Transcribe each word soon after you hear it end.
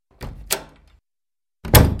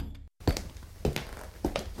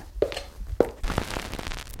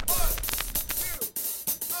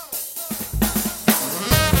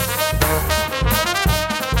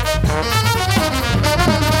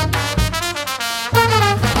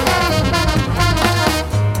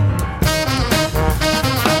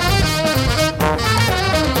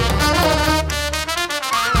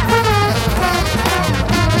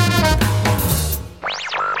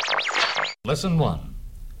Lesson 1.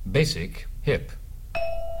 Basic Hip.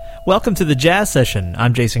 Welcome to the Jazz Session.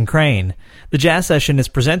 I'm Jason Crane. The Jazz Session is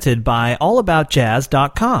presented by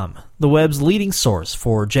allaboutjazz.com, the web's leading source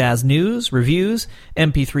for jazz news, reviews,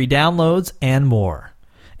 MP3 downloads, and more.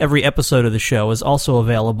 Every episode of the show is also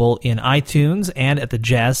available in iTunes and at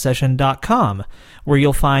thejazzsession.com, where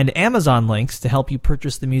you'll find Amazon links to help you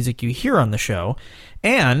purchase the music you hear on the show.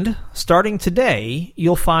 And, starting today,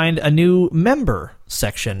 you'll find a new member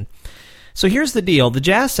section. So here's the deal. The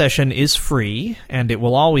Jazz Session is free, and it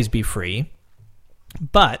will always be free.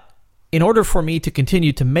 But in order for me to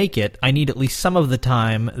continue to make it, I need at least some of the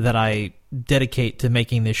time that I dedicate to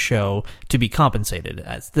making this show to be compensated.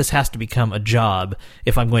 As this has to become a job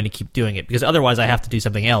if I'm going to keep doing it, because otherwise I have to do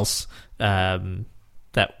something else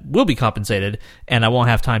that will be compensated, and I won't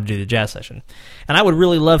have time to do the Jazz Session. And I would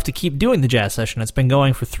really love to keep doing the Jazz Session. It's been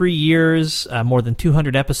going for 3 years, more than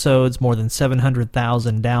 200 episodes, more than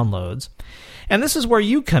 700,000 downloads. And this is where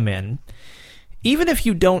you come in. Even if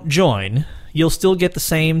you don't join, you'll still get the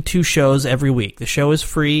same 2 shows every week. The show is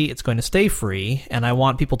free, it's going to stay free, and I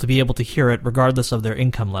want people to be able to hear it regardless of their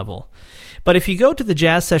income level. But if you go to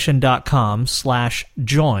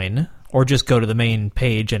thejazzsession.com/join, or just go to the main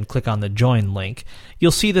page and click on the join link,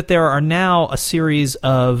 you'll see that there are now a series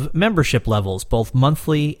of membership levels, both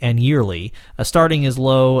monthly and yearly. Starting as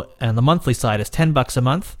low on the monthly side as $10 a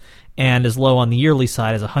month, and as low on the yearly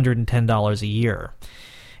side as $110 a year.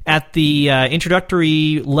 At the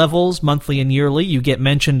introductory levels, monthly and yearly, you get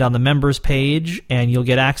mentioned on the members page, and you'll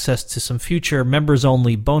get access to some future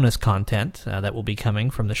members-only bonus content that will be coming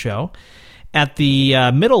from the show. At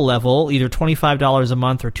the middle level, either $25 a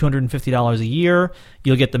month or $250 a year,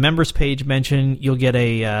 you'll get the members page mention, you'll get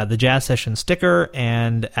the Jazz Session sticker,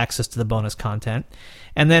 and access to the bonus content.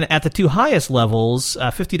 And then at the 2 highest levels,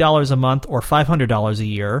 $50 a month or $500 a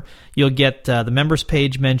year, you'll get the members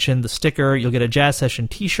page mention, the sticker, you'll get a Jazz Session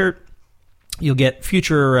t-shirt, you'll get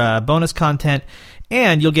future bonus content,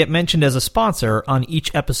 and you'll get mentioned as a sponsor on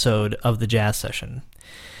each episode of the Jazz Session.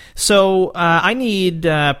 So I need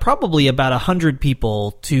probably about 100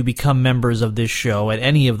 people to become members of this show at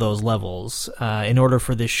any of those levels in order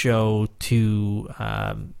for this show to,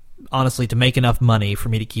 honestly, to make enough money for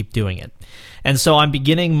me to keep doing it. And so I'm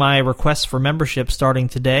beginning my requests for membership starting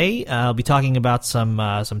today. I'll be talking about some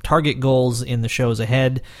target goals in the shows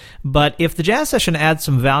ahead. But if the Jazz Session adds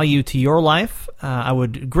some value to your life, I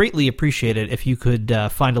would greatly appreciate it if you could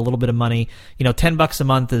find a little bit of money. $10 a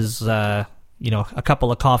month is a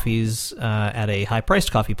couple of coffees at a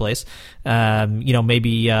high-priced coffee place.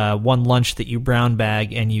 Maybe one lunch that you brown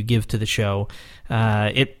bag and you give to the show.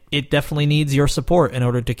 It definitely needs your support in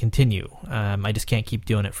order to continue. I just can't keep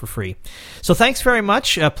doing it for free. So thanks very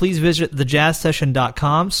much. Please visit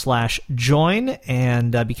thejazzsession.com/join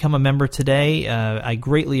and become a member today. I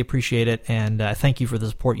greatly appreciate it, and thank you for the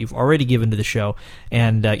support you've already given to the show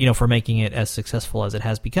and for making it as successful as it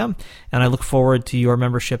has become. And I look forward to your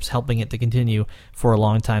memberships helping it to continue for a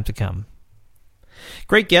long time to come.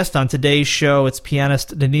 Great guest on today's show. It's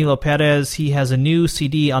pianist Danilo Perez. He has a new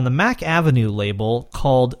CD on the Mack Avenue label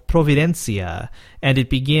called Providencia, and it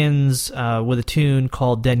begins with a tune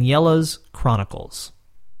called Daniela's Chronicles.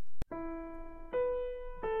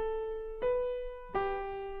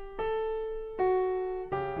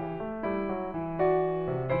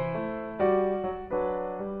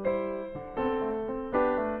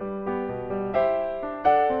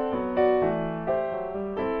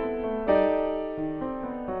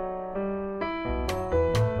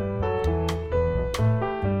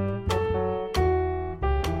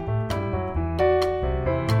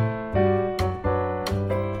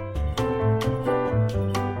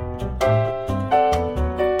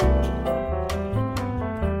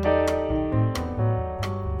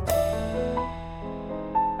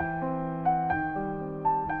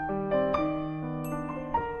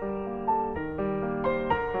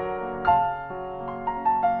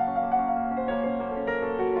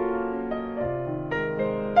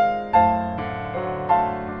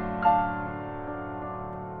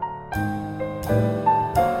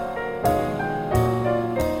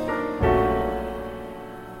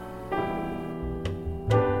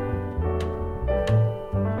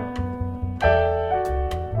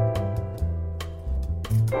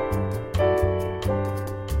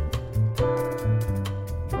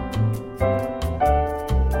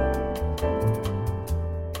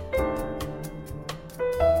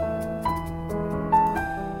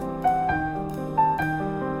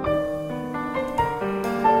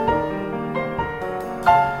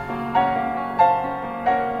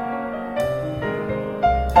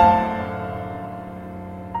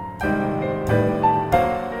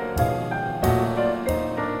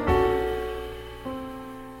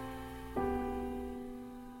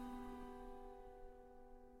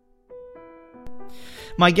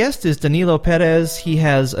 My guest is Danilo Perez. He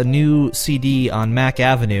has a new CD on Mack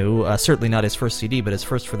Avenue, certainly not his first CD, but his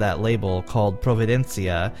first for that label, called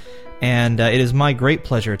Providencia. And it is my great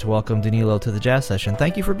pleasure to welcome Danilo to the Jazz Session.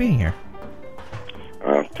 Thank you for being here.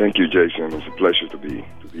 Thank you, Jason. It's a pleasure to be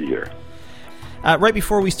here. Right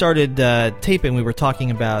before we started taping, we were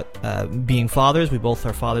talking about being fathers. We both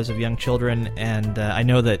are fathers of young children, and I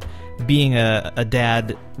know that being a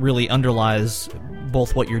dad really underlies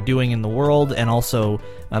both what you're doing in the world and also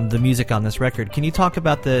the music on this record. Can you talk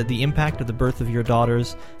about the impact of the birth of your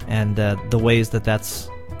daughters and the ways that that's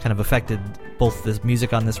kind of affected both the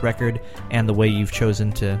music on this record and the way you've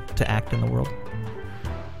chosen to act in the world?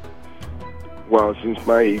 Well, since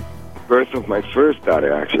my birth of my first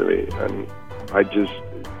daughter, actually, and I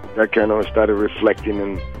kind of started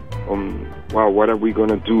reflecting on wow, what are we going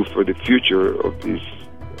to do for the future of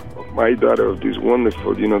my daughter, of this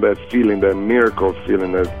wonderful, that feeling, that miracle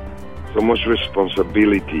feeling, that so much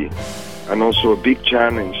responsibility, and also a big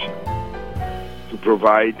challenge to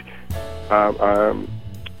provide a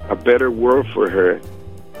better world for her.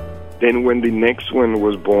 Then when the next one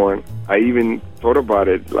was born, I even thought about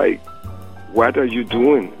it, like, what are you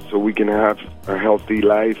doing so we can have a healthy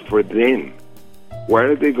life for them? What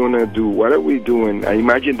are they going to do? What are we doing? I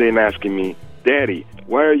imagine them asking me, Daddy,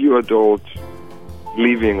 why are you adults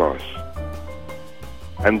leaving us?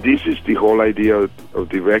 And this is the whole idea of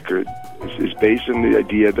the record. It's based on the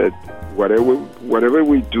idea that whatever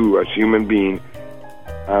we do as human beings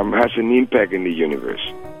has an impact in the universe.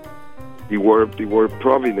 The word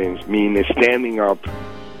providence means standing up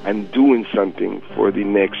and doing something for the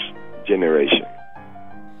next generation.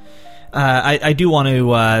 I do want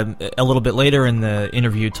to, a little bit later in the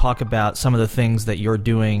interview, talk about some of the things that you're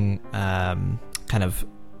doing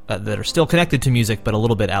that are still connected to music, but a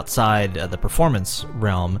little bit outside the performance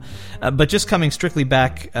realm. But just coming strictly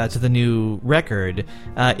back to the new record,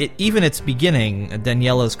 even its beginning,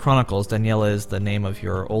 Daniela's Chronicles, Daniela is the name of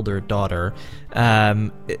your older daughter,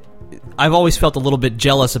 I've always felt a little bit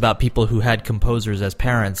jealous about people who had composers as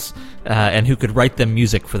parents and who could write them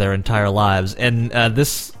music for their entire lives. And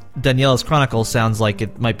this Daniela's Chronicles sounds like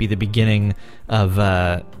it might be the beginning of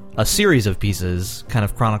a series of pieces kind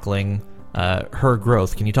of chronicling her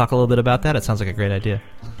growth. Can you talk a little bit about that? It sounds like a great idea.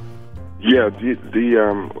 Yeah,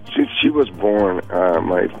 since she was born,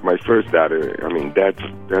 my first daughter, I mean, that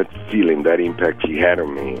feeling, that impact she had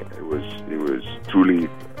on me, it was truly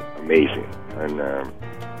amazing. And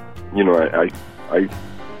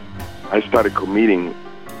I started committing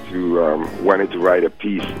to wanting to write a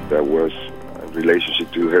piece that was in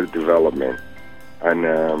relationship to her development. And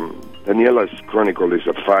Daniela's Chronicle is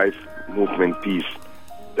a 5-movement piece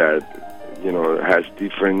that has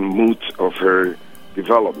different moods of her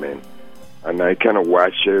development. And I kind of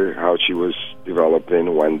watched her, how she was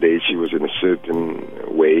developing. One day she was in a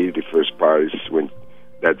certain way. The first part is when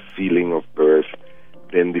that feeling of birth.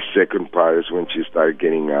 Then the second part is when she started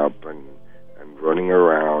getting up and running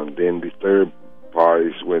around. Then the third part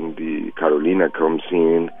is when the Carolina comes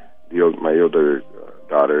in, my other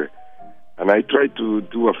daughter. And I tried to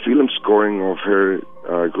do a film scoring of her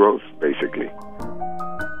growth, basically.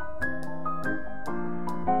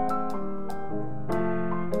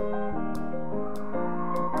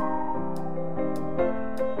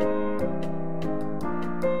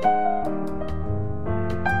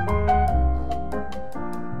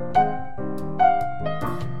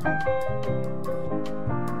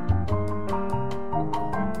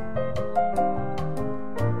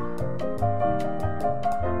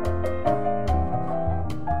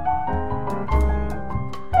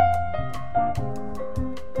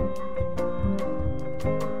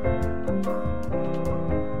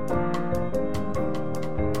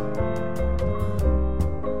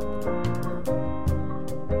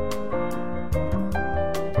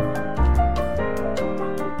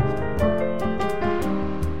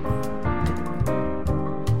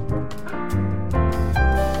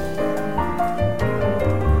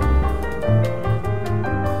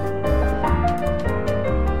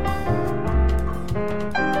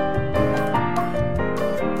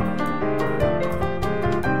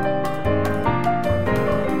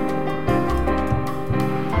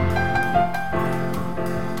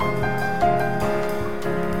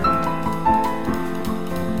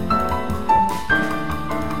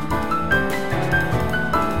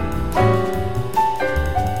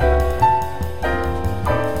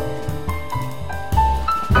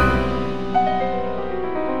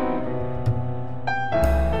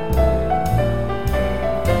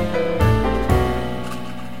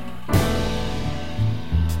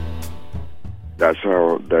 That's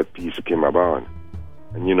how that piece came about.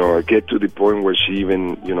 And, I get to the point where she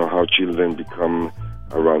even, how children become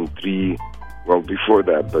around 3. Well, before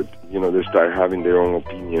that, but they start having their own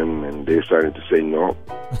opinion, and they started to say no,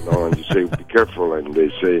 and you say be careful, and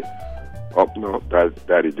they say, oh no,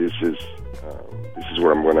 Daddy, this is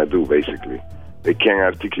what I'm gonna do. Basically, they can't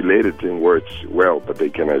articulate it in words well, but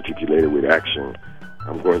they can articulate it with action.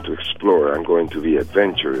 I'm going to explore. I'm going to be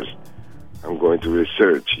adventurous. I'm going to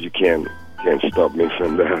research. You can't stop me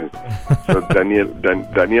from that. So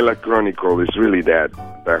Daniela Chronicle is really that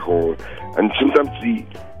whole, and sometimes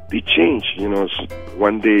they change,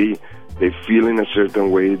 one day they feel in a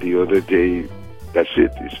certain way, the other day, that's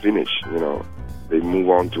it, it's finished, They move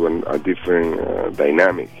on to a different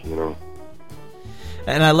dynamic,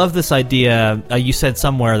 And I love this idea, you said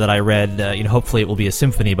somewhere that I read, hopefully it will be a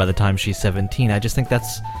symphony by the time she's 17. I just think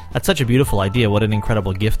that's such a beautiful idea. What an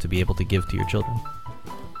incredible gift to be able to give to your children.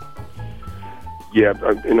 Yeah,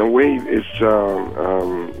 in a way, it's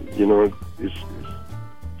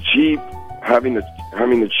she having a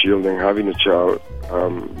child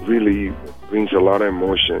really brings a lot of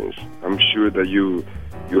emotions. I'm sure that you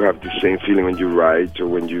have the same feeling when you write or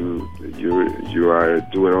when you are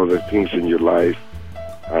doing other things in your life.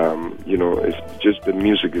 It's just the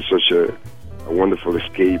music is such a wonderful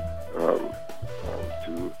escape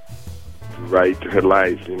to write her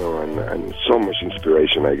life, and so much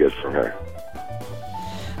inspiration I get from her.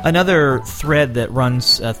 Another thread that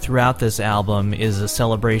runs throughout this album is a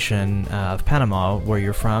celebration of Panama, where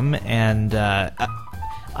you're from, and I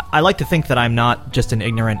like to think that I'm not just an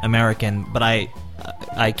ignorant American, but I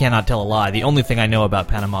cannot tell a lie. The only thing I know about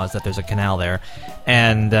Panama is that there's a canal there,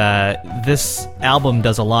 and this album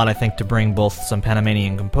does a lot, I think, to bring both some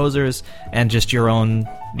Panamanian composers and just your own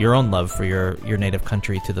love for your native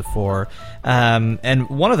country to the fore. And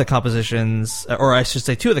one of the compositions, or I should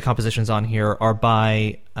say two of the compositions on here are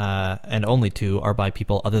by, and only two, are by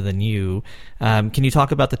people other than you. Can you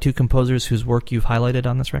talk about the two composers whose work you've highlighted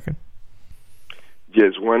on this record?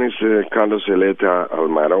 Yes, one is Carlos Eleta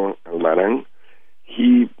Almaran.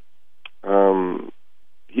 He's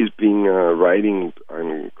been writing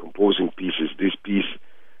and composing pieces. This piece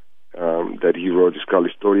that he wrote is called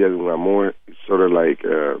Historia de un Amor. It's sort of like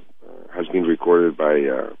has been recorded by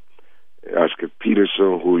Oscar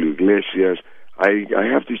Peterson, Julio Iglesias. I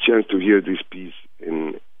have the chance to hear this piece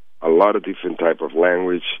in a lot of different type of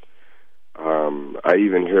language. I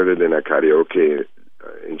even heard it in a karaoke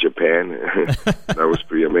in Japan. That was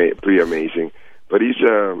pretty amazing. But he's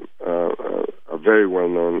a very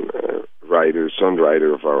well-known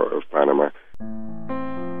songwriter of Panama.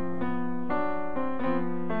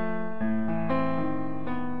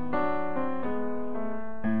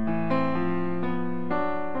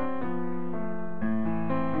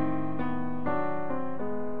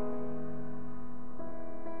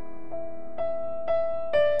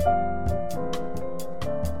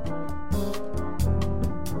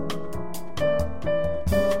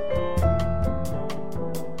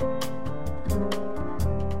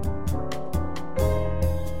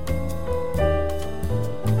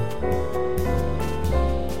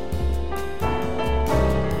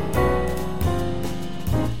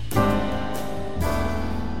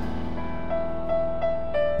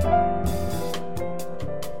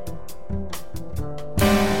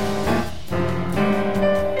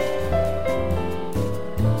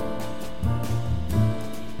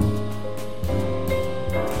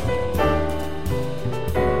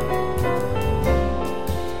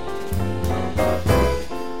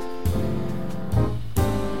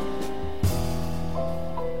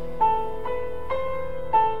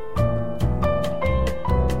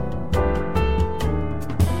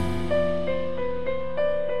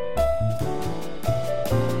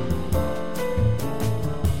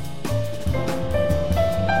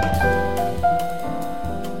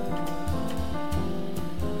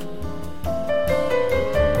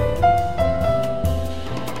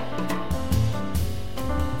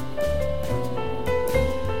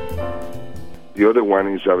 The other one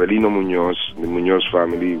is Avelino Muñoz, the Muñoz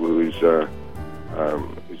family, who is,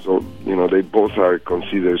 they both are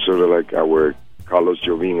considered sort of like our Carlos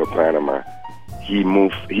Jobim of Panama. He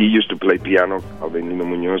used to play piano, Avelino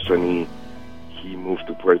Muñoz, and he moved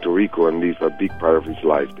to Puerto Rico and lived a big part of his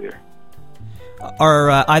life there.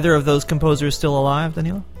 Are either of those composers still alive,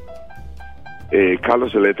 Danilo?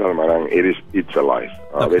 Carlos Eleta Almaran, it's alive.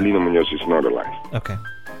 Okay. Avelino Muñoz is not alive. Okay.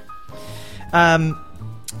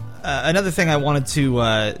 Another thing I wanted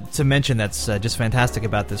to mention that's just fantastic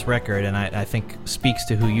about this record, and I think speaks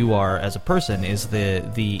to who you are as a person, is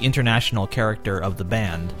the international character of the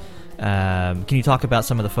band. Can you talk about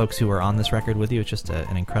some of the folks who are on this record with you? It's just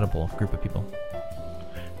an incredible group of people.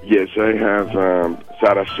 Yes, I have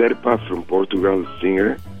Sara Serpa from Portugal,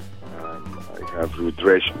 singer. I have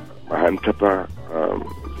Rudresh Mahantapa,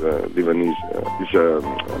 is a Lebanese, is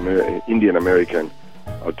a Indian American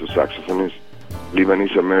alto saxophonist.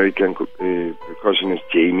 Lebanese American percussionist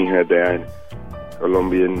Jamie Haddad.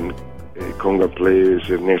 Colombian conga player is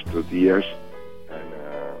Ernesto Diaz,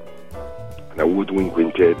 and a woodwind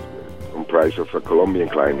quintet comprised of a Colombian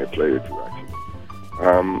clarinet player too.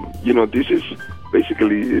 Actually, this is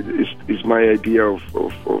basically is my idea of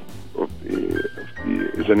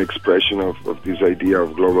is an expression of this idea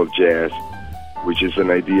of global jazz, which is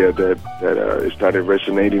an idea that started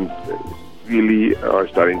resonating, really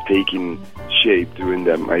started taking shape during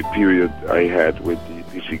my period I had with the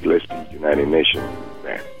Dizzy Gillespie United Nations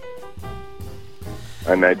band.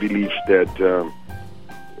 And I believe that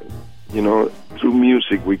through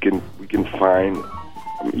music we can find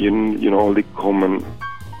all the common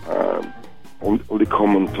all the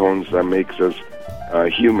common tones that makes us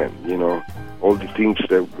human. All the things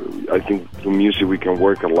that I think through music we can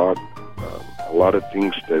work a lot of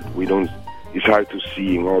things that we don't. It's hard to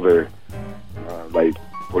see in other like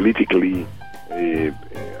politically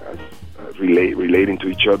relating to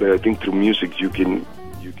each other. I think through music you can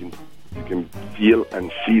feel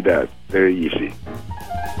and see that very easy.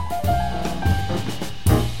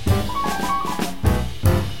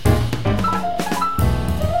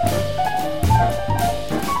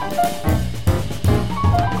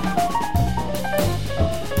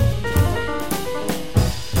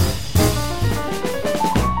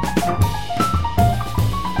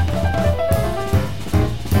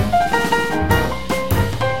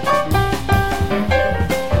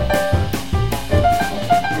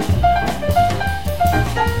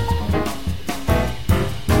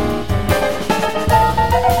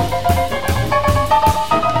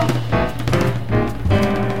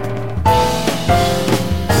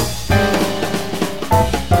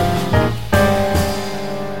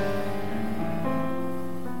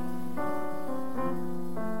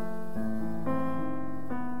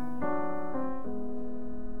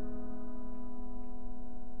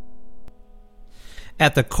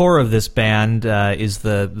 At the core of this band is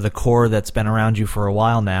the core that's been around you for a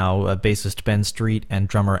while now, bassist Ben Street and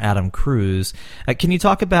drummer Adam Cruz. Can you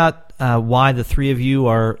talk about why the three of you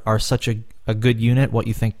are such a good unit, what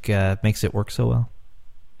you think makes it work so well?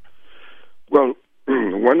 Well,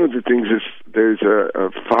 one of the things is there's a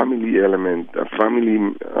family element, a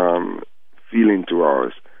family feeling to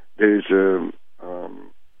ours. There's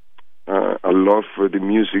a love for the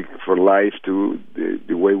music, for life, to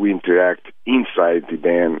the way we interact inside the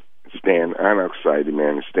band stand and outside the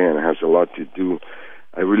band stand has a lot to do.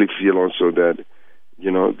 I really feel also that,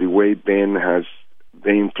 the way Ben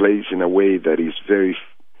plays in a way that is very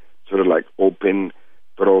sort of like open,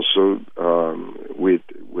 but also with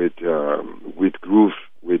groove,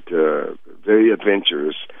 with very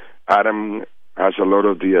adventurous. Adam has a lot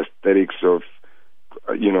of the aesthetics of,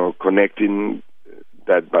 connecting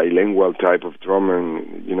that bilingual type of drummer,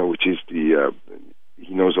 which is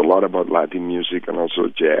he knows a lot about Latin music and also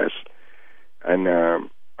jazz. And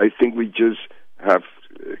I think we just have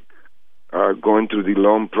gone through the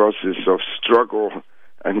long process of struggle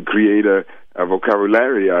and create a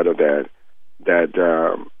vocabulary out of that.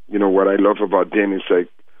 What I love about them is like,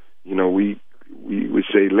 we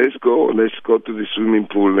say, let's go to the swimming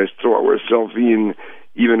pool, let's throw ourselves in,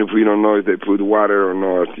 even if we don't know if they put water or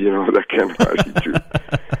not, that kind of attitude,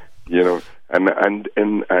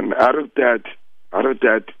 and out of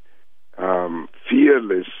that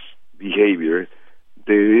fearless behavior,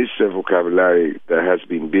 there is a vocabulary that has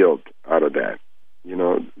been built out of that.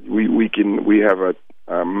 We have a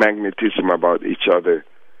magnetism about each other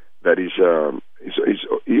that is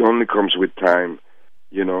it only comes with time,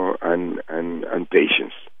 and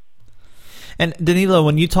patience. And Danilo,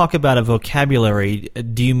 when you talk about a vocabulary,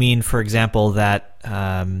 do you mean, for example, that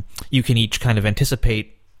you can each kind of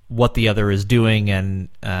anticipate what the other is doing and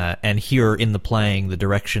hear in the playing the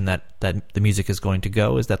direction that the music is going to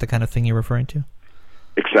go? Is that the kind of thing you're referring to?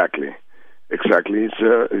 Exactly.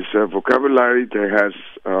 It's a vocabulary that has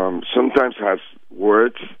sometimes has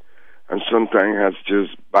words and sometimes has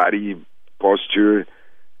just body posture,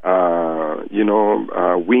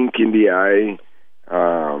 wink in the eye,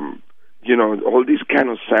 all these kind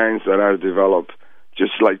of signs that are developed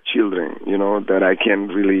just like children, that I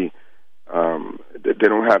can't really, they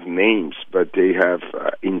don't have names, but they have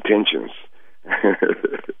intentions.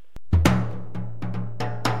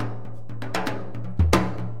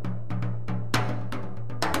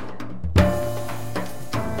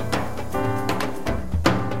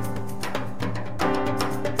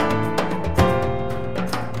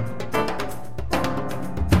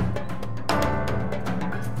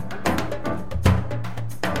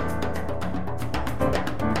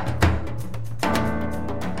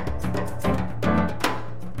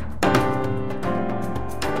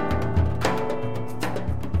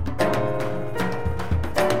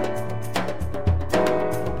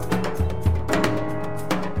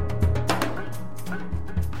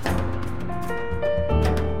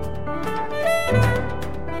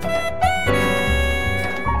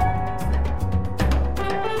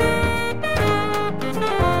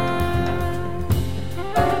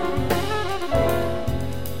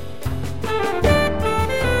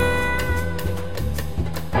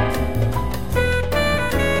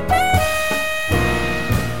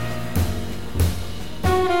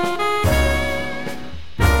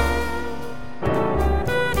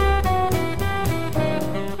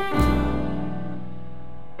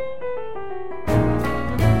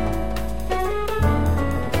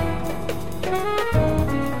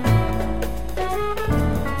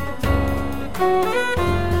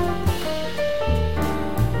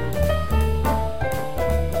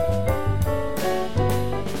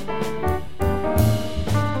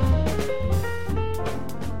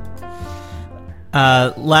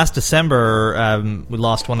 Last December, we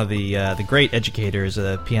lost one of the great educators,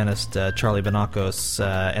 pianist Charlie Bonacos,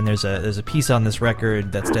 and there's a piece on this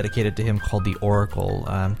record that's dedicated to him called "The Oracle."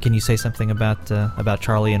 Can you say something about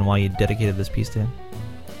Charlie and why you dedicated this piece to him?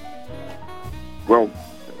 Well,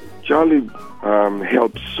 Charlie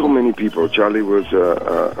helped so many people. Charlie was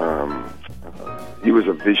he was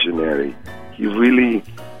a visionary. He really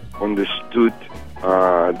understood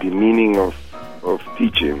the meaning of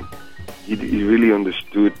teaching. He really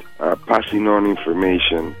understood passing on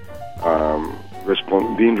information,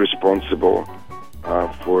 being responsible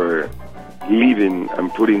for living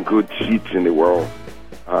and putting good seeds in the world.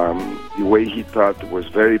 The way he taught was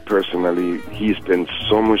very personally. He spent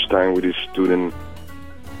so much time with his student.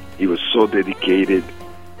 He was so dedicated.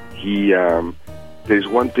 There's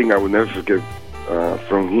one thing I will never forget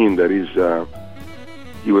from him, that is,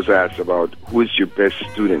 he was asked about who is your best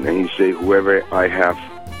student, and he said, whoever I have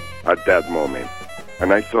at that moment.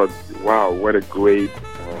 And I thought, wow, what a great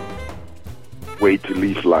way to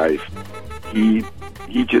live life. He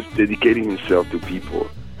just dedicated himself to people.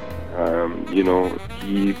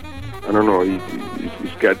 He's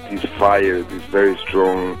got this fire, this very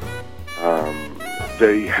strong,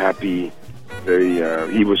 very happy,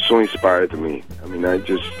 he was so inspired to me. I mean,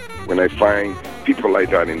 when I find people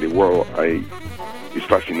like that in the world, it's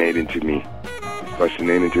fascinating to me. It's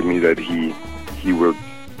fascinating to me that he would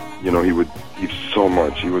give so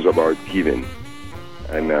much. He was about giving.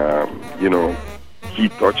 And, he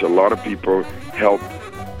touched a lot of people, helped.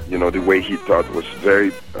 The way he taught was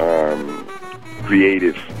very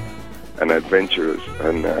creative and adventurous.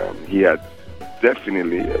 And he had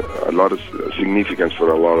definitely a lot of significance for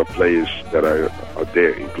a lot of players that are out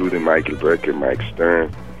there, including Michael Brecker, Mike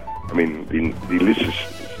Stern. I mean, the list is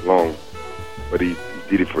long, but he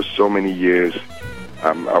did it for so many years.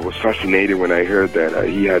 I was fascinated when I heard that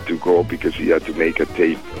he had to go because he had to make a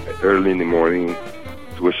tape early in the morning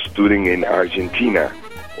to a student in Argentina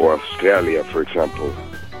or Australia, for example.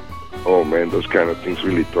 Oh man, those kind of things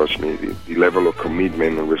really touched me, the level of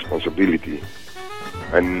commitment and responsibility.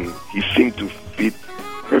 And he seemed to fit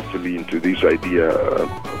perfectly into this idea of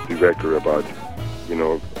the record about,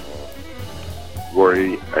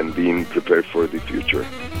 worry and being prepared for the future.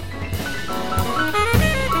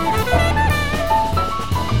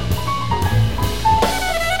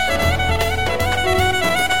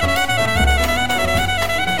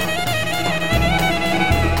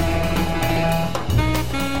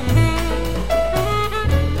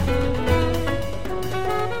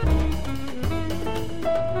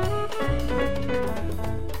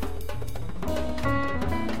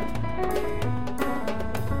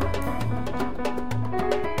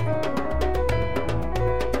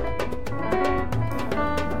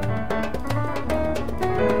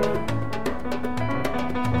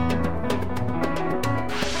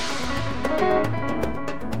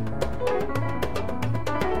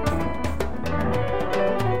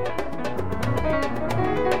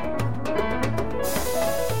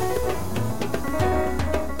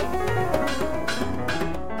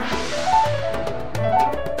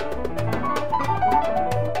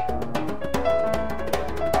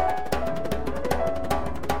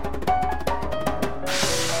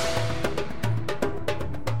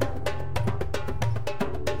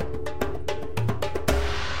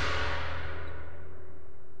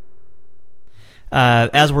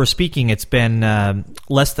 As we're speaking, it's been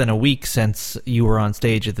less than a week since you were on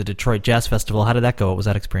stage at the Detroit Jazz Festival. How did that go? What was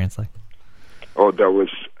that experience like? Oh, that was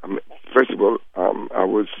first of all, I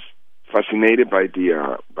was fascinated by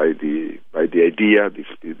the idea.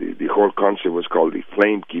 The whole concept was called the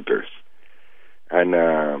Flame Keepers, and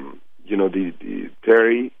the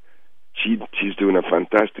Terry, she's doing a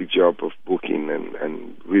fantastic job of booking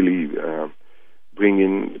and really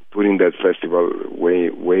putting that festival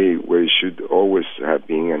where it should always have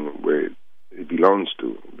been and where it belongs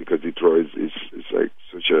to, because Detroit is like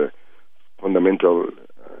such a fundamental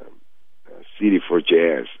city for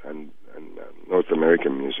jazz and North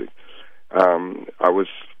American music. I'm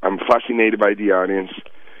fascinated by the audience.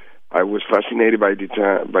 I was fascinated by the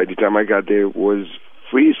time I got there. It was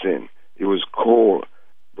freezing. It was cold,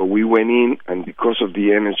 but we went in, and because of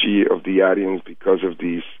the energy of the audience, because of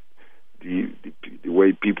the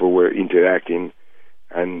way people were interacting,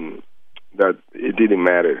 and that it didn't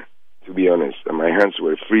matter, to be honest. And my hands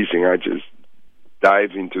were freezing. I just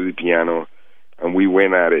dived into the piano, and we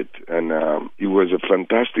went at it, and it was a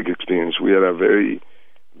fantastic experience. We had a very,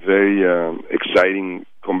 very exciting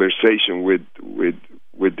conversation with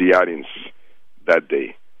the audience that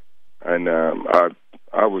day, and I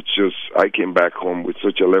came back home with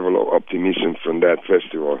such a level of optimism from that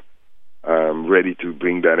festival ready to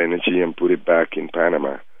bring that energy and put it back in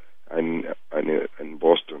Panama and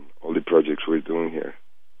Boston, all the projects we're doing here.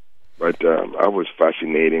 But I was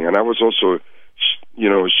fascinating, and I was also,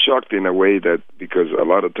 shocked in a way that because a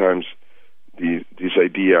lot of times this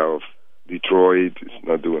idea of Detroit is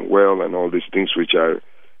not doing well and all these things which are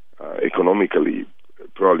economically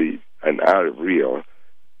probably and are real,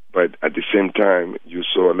 but at the same time you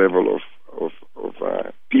saw a level of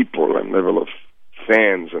people and level of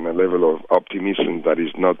fans and a level of optimism that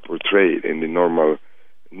is not portrayed in the normal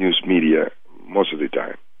news media most of the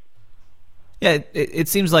time. Yeah, it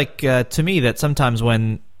seems like to me that sometimes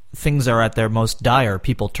when things are at their most dire,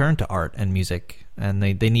 people turn to art and music, and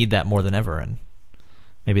they need that more than ever, and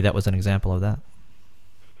maybe that was an example of that.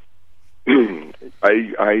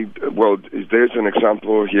 Well, if there's an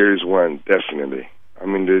example, here is one, definitely. I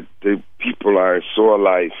mean, the people are so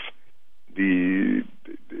alive. It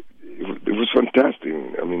was fantastic.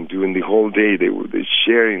 I mean, during the whole day, they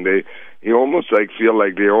sharing. You almost feel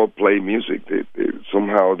like they all play music.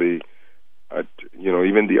 Somehow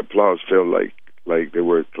even the applause felt like they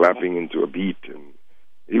were clapping into a beat, and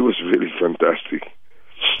it was really fantastic.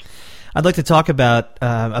 I'd like to talk about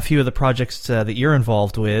a few of the projects that you're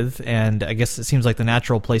involved with, and I guess it seems like the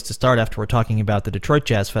natural place to start after we're talking about the Detroit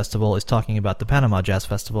Jazz Festival is talking about the Panama Jazz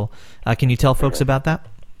Festival. Can you tell folks about that?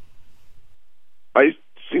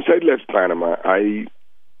 Since I left Panama, I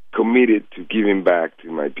committed to giving back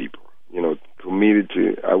to my people. Committed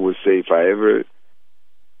to, I would say, if I ever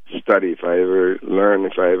study, if I ever learn,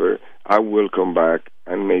 I will come back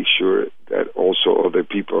and make sure that also other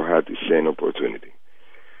people had the same opportunity.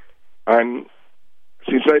 And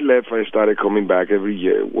since I left, I started coming back every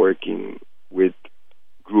year, working with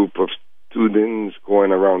group of students,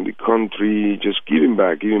 going around the country, just giving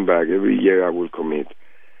back. Every year I will commit.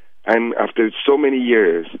 And after so many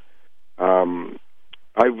years,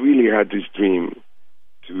 I really had this dream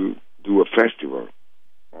to do a festival,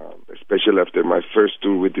 especially after my first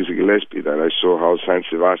tour with Dizzy Gillespie, that I saw how San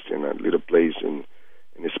Sebastian, a little place in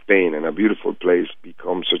Spain, and a beautiful place,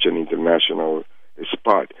 become such an international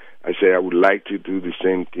spot. I say I would like to do the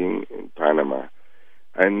same thing in Panama.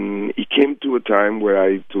 And it came to a time where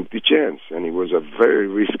I took the chance, and it was a very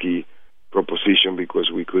risky proposition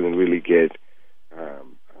because we couldn't really get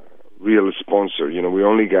real sponsor. We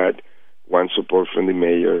only got one support from the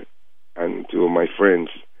mayor and two of my friends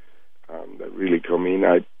that really come in.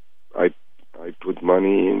 I put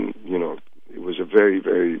money in. It was a very,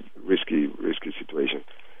 very risky situation.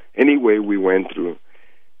 Anyway, we went through.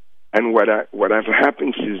 And what has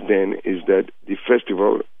happened since then is that the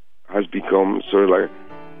festival has become sort of like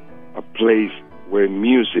a place where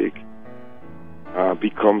music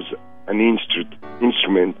becomes an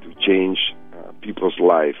instrument to change people's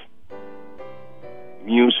life.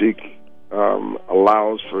 Music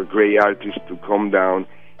allows for great artists to come down,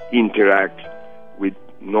 interact with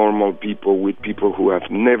normal people, with people who have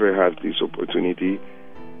never had this opportunity,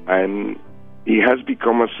 and it has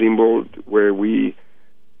become a symbol where we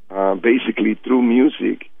basically through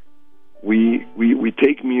music we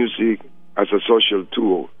take music as a social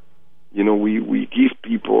tool. We give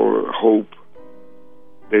people hope.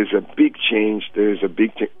 There's a big change. There's a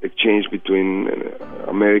big exchange between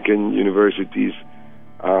American universities,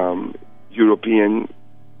 European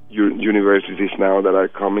universities now that are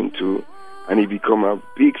coming to, and it become a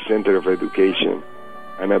big center of education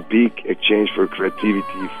and a big exchange for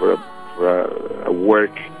creativity, for a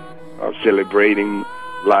work of celebrating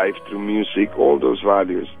life through music, all those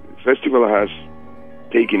values. The festival has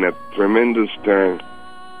taken a tremendous turn,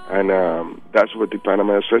 and that's what the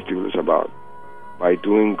Panama Festival is about. By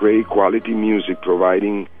doing great quality music,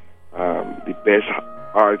 providing the best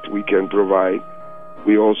art we can provide,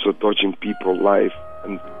 we also touching people's life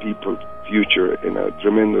and people's future in a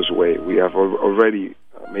tremendous way. We have already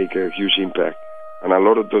made a huge impact. And a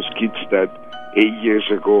lot of those kids that 8 years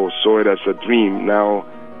ago saw it as a dream, now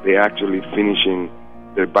they're actually finishing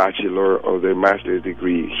their bachelor or their master's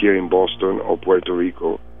degree here in Boston or Puerto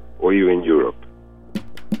Rico or even Europe.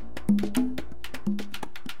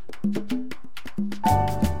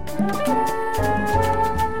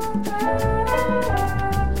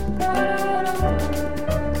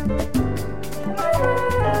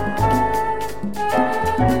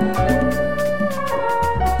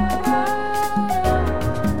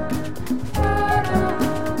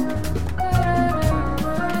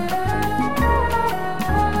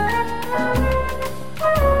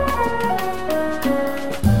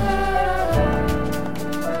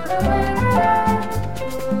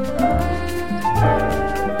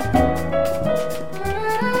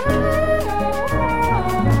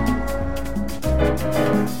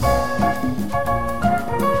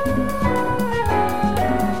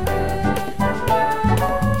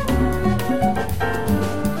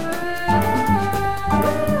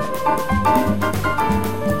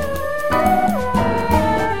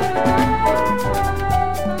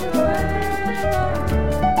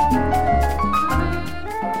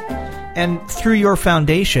 And through your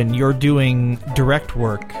foundation, you're doing direct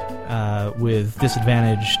work with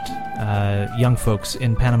disadvantaged young folks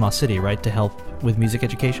in Panama City, right, to help with music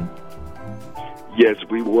education? Yes,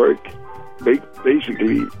 we work.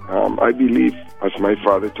 Basically, I believe, as my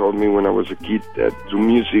father told me when I was a kid, that through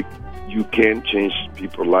music you can change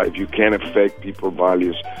people's lives. You can affect people's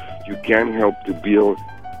values. You can help to build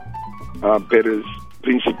a better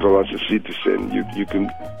principle as a citizen. You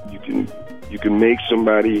can make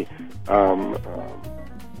somebody.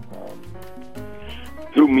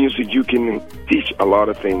 Through music, you can teach a lot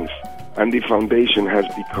of things, and the foundation has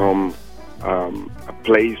become a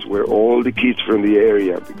place where all the kids from the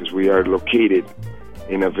area, because we are located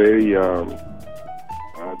in a very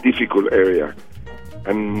difficult area,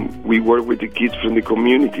 and we work with the kids from the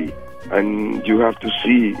community, and you have to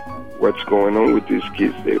see what's going on with these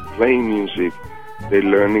kids. They're playing music, they're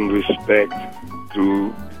learning respect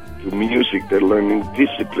through music, they're learning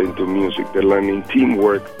discipline through music, they're learning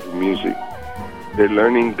teamwork through music, they're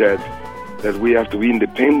learning that we have to be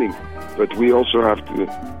independent, but we also have to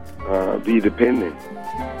be dependent.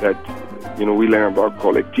 That, we learn about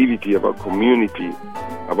collectivity, about community,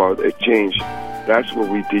 about exchange. That's what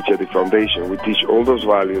we teach at the foundation. We teach all those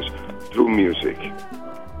values through music.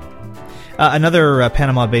 Another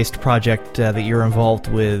Panama-based project that you're involved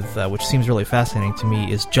with, which seems really fascinating to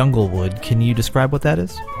me, is Junglewood. Can you describe what that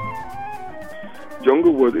is?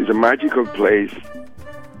 Junglewood is a magical place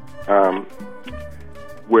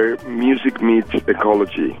where music meets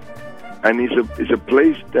ecology, and it's a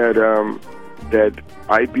place that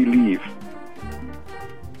I believe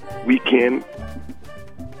we can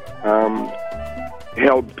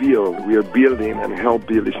help build. We are building and help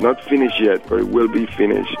build. It's not finished yet, but it will be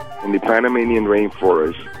finished in the Panamanian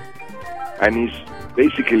rainforest, and it's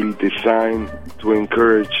basically designed to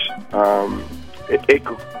encourage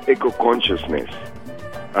eco-consciousness,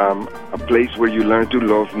 a place where you learn to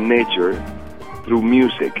love nature through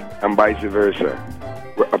music and vice versa,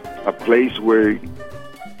 a place where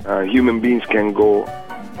human beings can go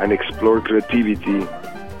and explore creativity,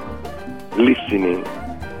 listening,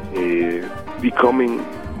 becoming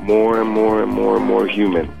more and more and more and more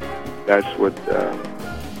human. That's what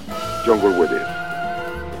Junglewood is.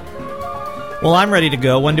 Well, I'm ready to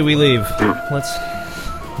go. When do we leave? Let's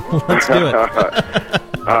do it.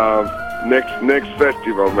 Next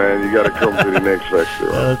festival, man. You got to come to the next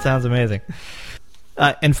festival. Oh, that sounds amazing.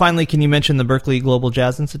 And finally, can you mention the Berkeley Global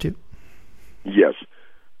Jazz Institute? Yes.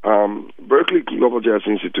 Berkeley Global Jazz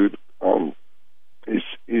Institute is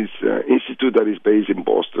an institute that is based in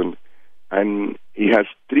Boston, and it has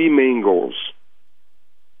three main goals.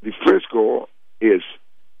 The first goal is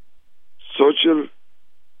social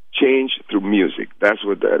change through music. That's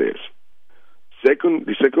what that is.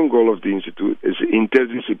 The second goal of the institute is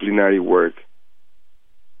interdisciplinary work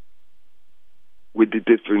with the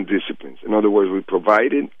different disciplines. In other words, we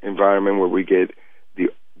provide an environment where we get the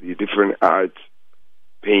different arts,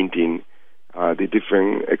 painting, the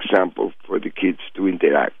different examples for the kids to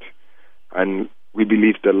interact. And we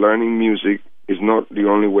believe that learning music is not the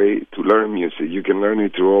only way to learn music. You can learn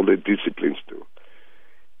it through all the disciplines too.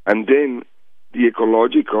 And then the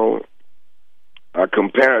ecological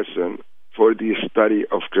comparison for the study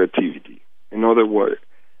of creativity. In other words,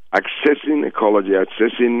 accessing ecology,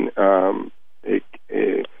 accessing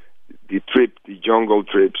the jungle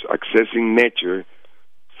trips, accessing nature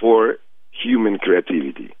for human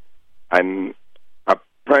creativity. And a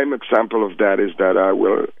prime example of that is that I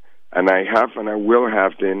will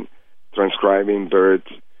have been transcribing birds,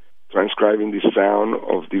 transcribing the sound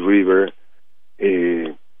of the river,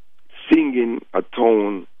 singing a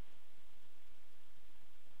tone.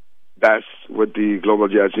 That's what the Global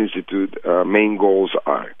Jazz Institute main goals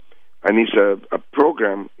are. And it's a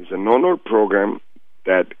program, it's an honor program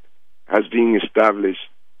that has been established.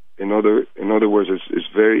 In other words, it's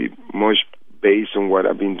very much based on what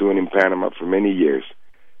I've been doing in Panama for many years.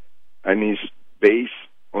 And it's based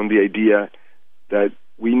on the idea that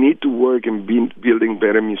we need to work in building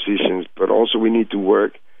better musicians, but also we need to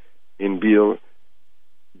work in build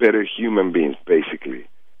better human beings, basically.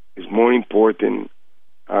 It's more important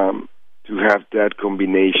to have that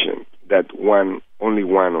combination, only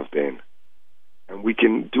one of them. And we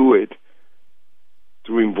can do it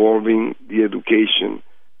through involving the education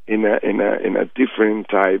in a different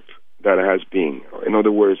type that has been. In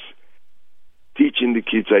other words, teaching the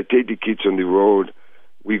kids. I take the kids on the road.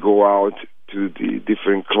 We go out to the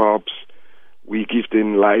different clubs. We give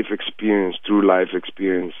them life experience, through life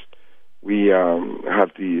experience. We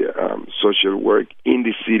have the social work in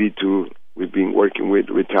the city too. We've been working with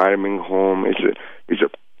retirement home. It's a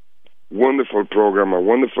wonderful program, a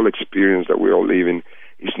wonderful experience that we're all living.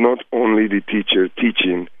 it's not only the teacher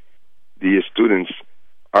teaching, the students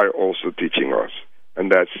are also teaching us. And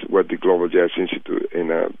that's what the Global Jazz Institute,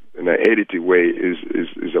 in an edited way,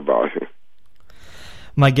 is about.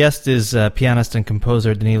 My guest is pianist and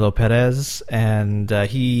composer Danilo Perez, and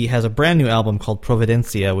he has a brand new album called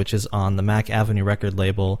Providencia, which is on the Mack Avenue record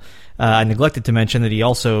label. I neglected to mention that he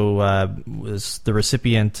also was the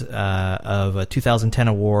recipient of a 2010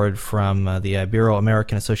 award from the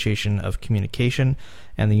Ibero-American Association of Communication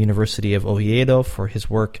and the University of Oviedo for his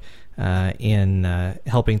work in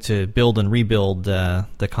helping to build and rebuild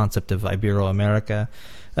the concept of Ibero-America.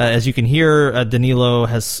 As you can hear, Danilo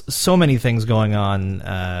has so many things going on.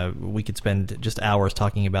 We could spend just hours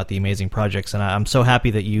talking about the amazing projects, and I'm so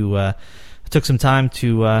happy that you took some time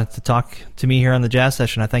to talk to me here on the Jazz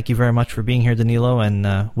Session. I thank you very much for being here, Danilo,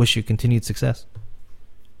 and wish you continued success.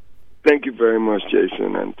 Thank you very much,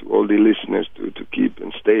 Jason, and to all the listeners to keep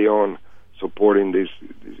and stay on supporting this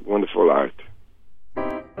wonderful art.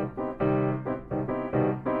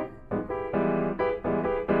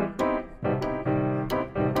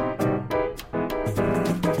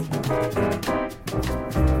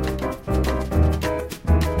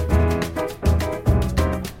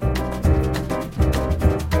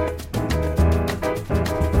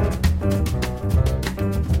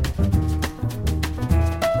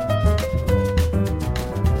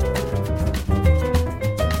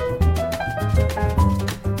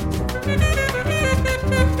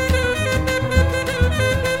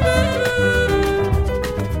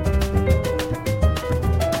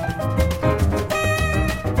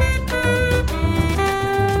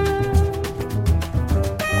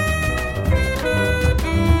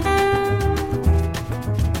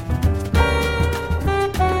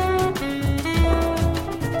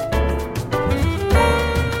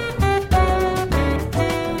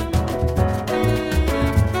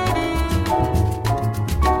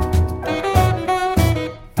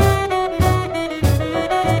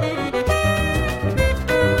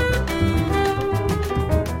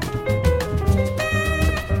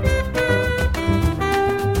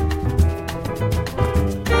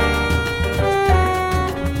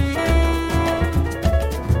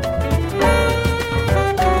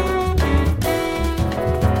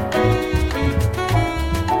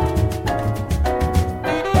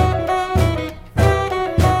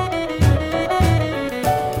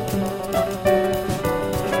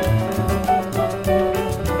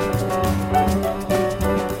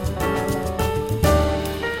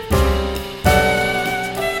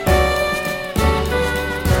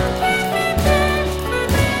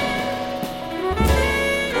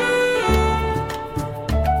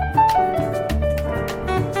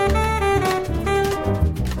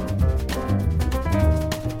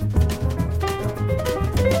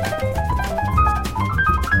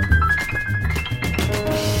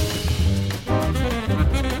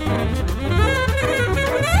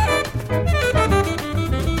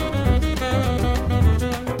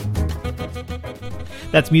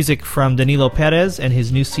 That's music from Danilo Perez and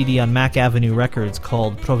his new CD on Mack Avenue Records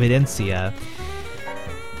called Providencia.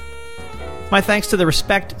 My thanks to the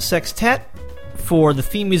Respect Sextet for the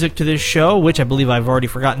theme music to this show, which I believe I've already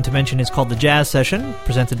forgotten to mention is called The Jazz Session,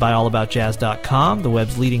 presented by allaboutjazz.com, the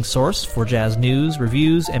web's leading source for jazz news,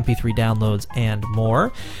 reviews, MP3 downloads, and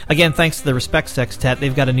more. Again, thanks to the Respect Sextet.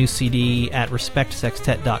 They've got a new CD at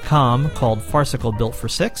respectsextet.com called Farcical Built for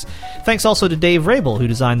Six. Thanks also to Dave Rabel, who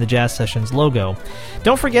designed the Jazz Session's logo.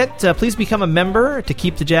 Don't forget, please become a member to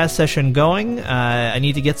keep the Jazz Session going. I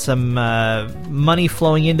need to get some money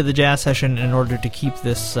flowing into the Jazz Session in order to keep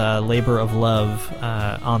this labor of love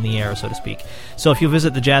on the air, so to speak. So if you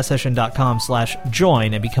visit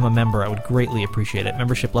thejazzsession.com/join and become a member, I would greatly appreciate it.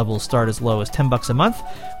 Membership levels start as low as $10 a month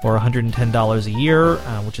or $110 a year,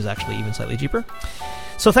 which is actually even slightly cheaper.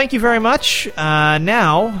 So thank you very much.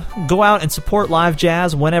 Now, go out and support live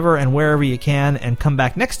jazz whenever and wherever you can, and come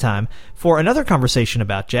back next time for another conversation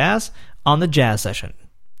about jazz on the Jazz Session.